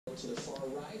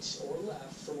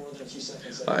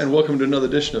Hi, and welcome to another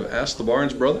edition of Ask the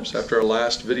Barnes Brothers. After our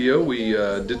last video, we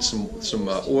did some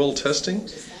oil testing.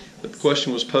 The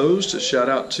question was posed. A shout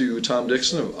out to Tom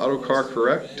Dixon of Auto Car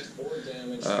Correct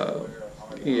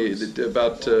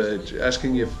about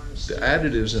asking if the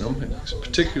additives in them,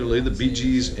 particularly the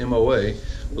BG's MOA,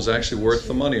 was actually worth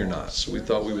the money or not. So we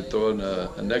thought we would throw in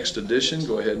a next edition,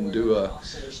 go ahead and do a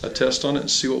test on it and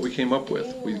see what we came up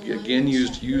with. We again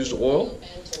used used oil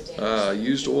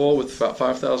with about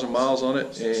 5,000 miles on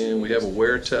it, and we have a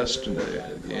wear test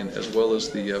and as well as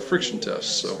the friction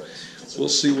test. So we'll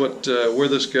see where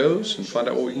this goes and find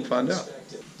out what we can find out.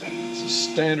 It's a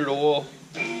standard oil,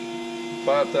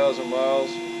 5,000 miles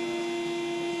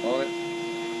on it.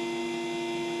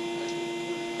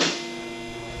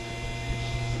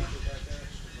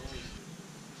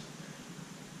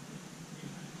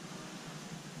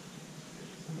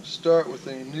 Start with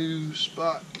a new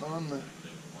spot on the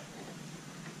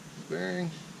bearing.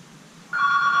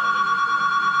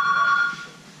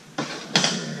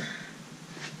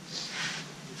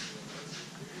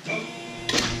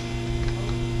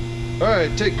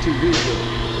 Alright, take two, here we go.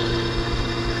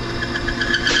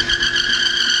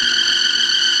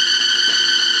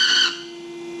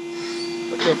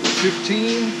 Back up to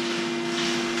 15.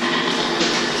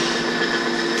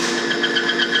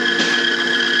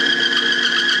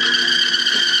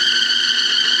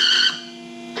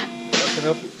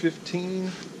 Up at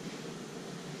 15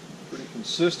 pretty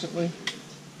consistently.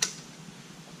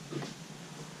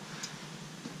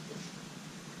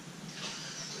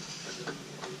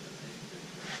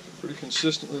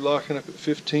 Locking up at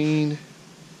 15.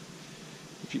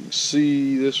 If you can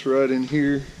see this right in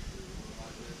here,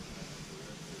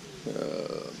 you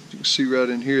can see right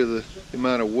in here the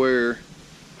amount of wear.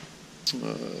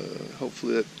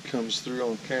 Hopefully that comes through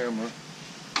on camera.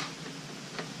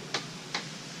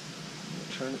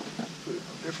 Trying to put it in a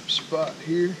different spot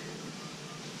here.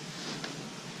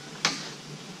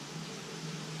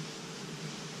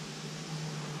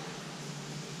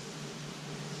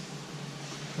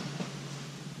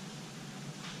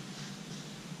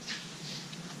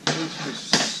 Basically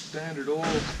standard oil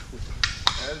with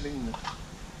adding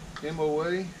the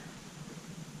MOA.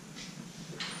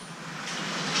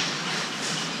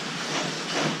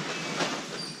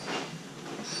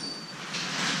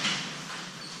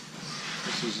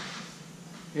 This is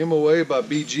MOA by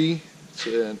BG. It's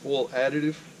an oil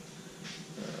additive.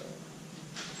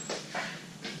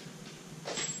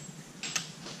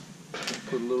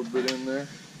 Put a little bit in there.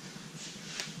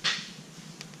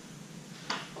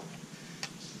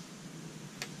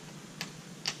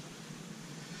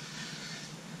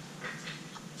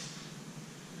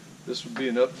 This would be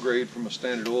an upgrade from a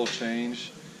standard oil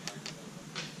change.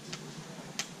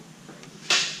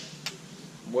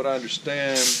 From what I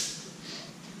understand,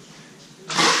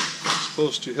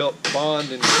 supposed to help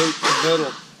bond and coat the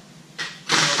metal,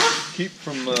 keep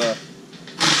from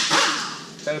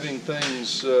having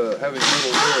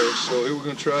metal wear. So here we're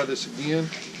going to try this again.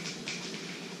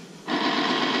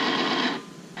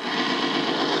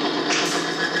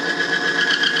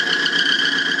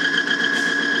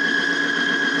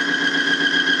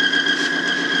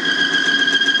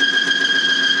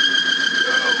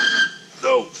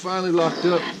 Oh, finally locked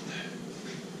up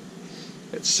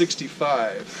at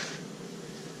 65.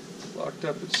 Locked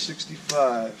up at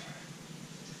 65,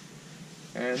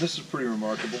 and this is pretty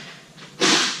remarkable.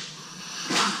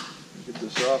 Get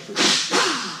this off of here.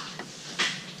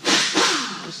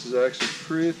 This is actually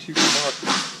pretty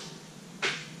remarkable.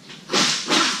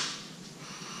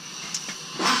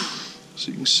 So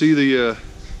you can see the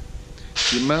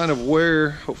amount of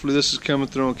wear. Hopefully this is coming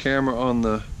through on camera on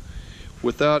the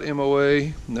without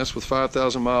MOA, and that's with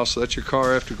 5,000 miles. So that's your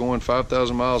car after going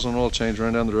 5,000 miles on an oil change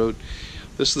running down the road.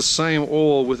 This is the same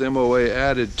oil with MOA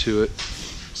added to it,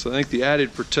 so I think the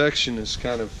added protection is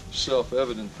kind of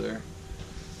self-evident there.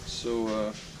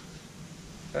 So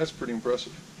that's pretty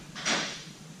impressive.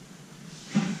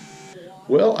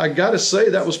 Well, I gotta say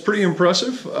that was pretty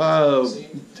impressive.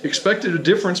 Expected a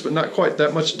difference, but not quite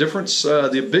that much difference.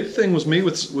 The big thing was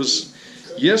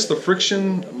yes, the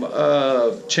friction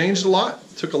changed a lot.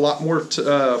 Took a lot more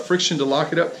friction to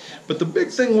lock it up, but the big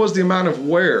thing was the amount of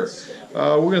wear.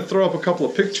 We're going to throw up a couple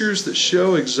of pictures that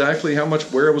show exactly how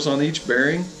much wear was on each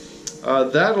bearing.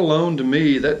 That alone, to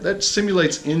me, that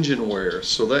simulates engine wear.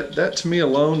 So that to me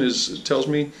alone tells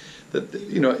me that,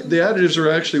 you know, the additives are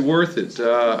actually worth it.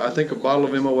 I think a bottle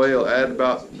of MOA will add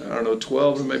about, I don't know,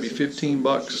 12 or maybe 15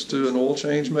 bucks to an oil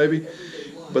change maybe.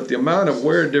 But the amount of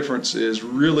wear difference is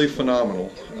really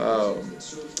phenomenal.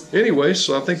 Anyway,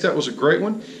 so I think that was a great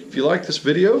one. If you like this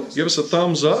video, give us a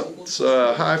thumbs up. It's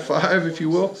a high five, if you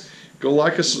will. Go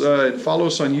like us and follow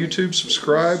us on YouTube,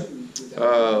 subscribe,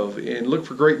 and look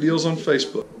for great deals on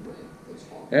Facebook.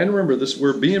 And remember,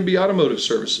 we're B&B Automotive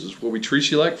Services, where we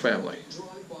treat you like family.